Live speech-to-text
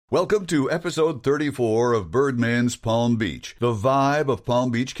Welcome to episode 34 of Birdman's Palm Beach, the vibe of Palm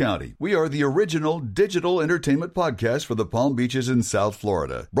Beach County. We are the original digital entertainment podcast for the Palm Beaches in South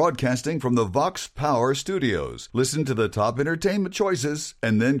Florida, broadcasting from the Vox Power Studios. Listen to the top entertainment choices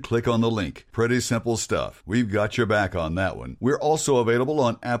and then click on the link. Pretty simple stuff. We've got your back on that one. We're also available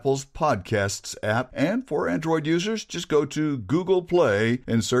on Apple's Podcasts app, and for Android users, just go to Google Play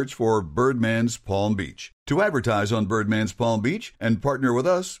and search for Birdman's Palm Beach. To advertise on Birdman's Palm Beach and partner with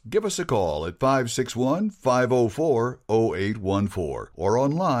us, give us a call at 561-504-0814 or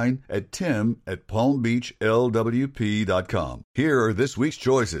online at tim@palmbeachlwp.com. Here are this week's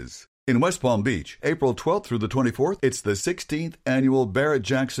choices. In West Palm Beach, April 12th through the 24th, it's the 16th annual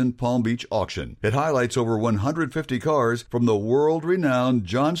Barrett-Jackson Palm Beach Auction. It highlights over 150 cars from the world-renowned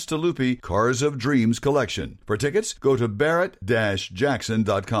John Staluppi Cars of Dreams collection. For tickets, go to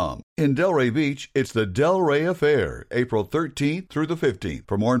barrett-jackson.com. In Delray Beach, it's the Delray Affair, April 13th through the 15th.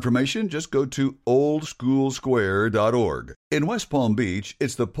 For more information, just go to oldschoolsquare.org. In West Palm Beach,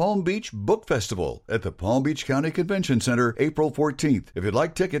 it's the Palm Beach Book Festival at the Palm Beach County Convention Center, April 14th. If you'd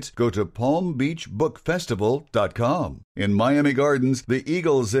like tickets, go to palmbeachbookfestival.com. In Miami Gardens, the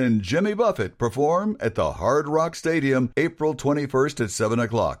Eagles and Jimmy Buffett perform at the Hard Rock Stadium, April 21st at 7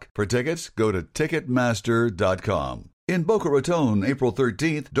 o'clock. For tickets, go to ticketmaster.com. In Boca Raton, April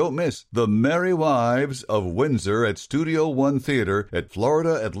 13th, don't miss The Merry Wives of Windsor at Studio One Theater at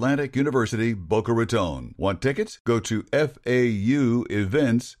Florida Atlantic University, Boca Raton. Want tickets? Go to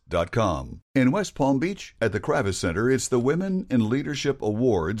FAUevents.com. In West Palm Beach, at the Kravis Center, it's the Women in Leadership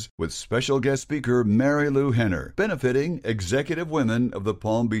Awards with special guest speaker Mary Lou Henner, benefiting executive women of the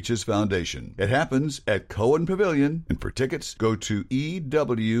Palm Beaches Foundation. It happens at Cohen Pavilion, and for tickets, go to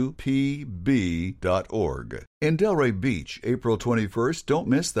EWPB.org. In Delray Beach, April 21st, don't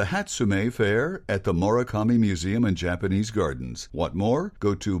miss the Hatsume Fair at the Murakami Museum and Japanese Gardens. Want more?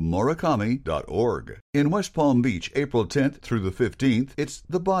 Go to murakami.org. In West Palm Beach, April 10th through the 15th, it's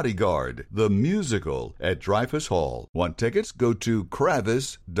The Bodyguard, the musical at Dreyfus Hall. Want tickets? Go to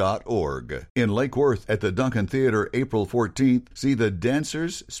kravis.org. In Lake Worth, at the Duncan Theater, April 14th, see the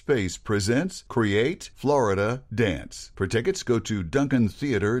Dancers Space presents Create Florida Dance. For tickets, go to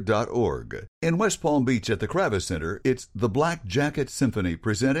duncantheater.org. In West Palm Beach at the Kravis Center, it's the Black Jacket Symphony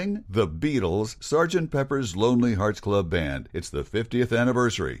presenting the Beatles' Sgt. Pepper's Lonely Hearts Club Band. It's the 50th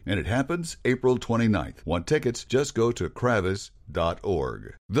anniversary, and it happens April 29th. Want tickets? Just go to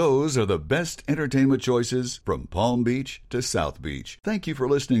kravis.org. Those are the best entertainment choices from Palm Beach to South Beach. Thank you for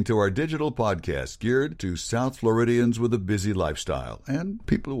listening to our digital podcast geared to South Floridians with a busy lifestyle and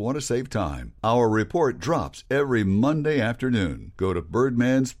people who want to save time. Our report drops every Monday afternoon. Go to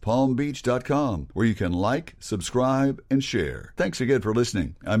birdmanspalmbeach.com where you can like, subscribe, and share. Thanks again for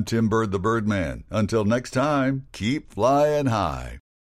listening. I'm Tim Bird, the Birdman. Until next time, keep flying high.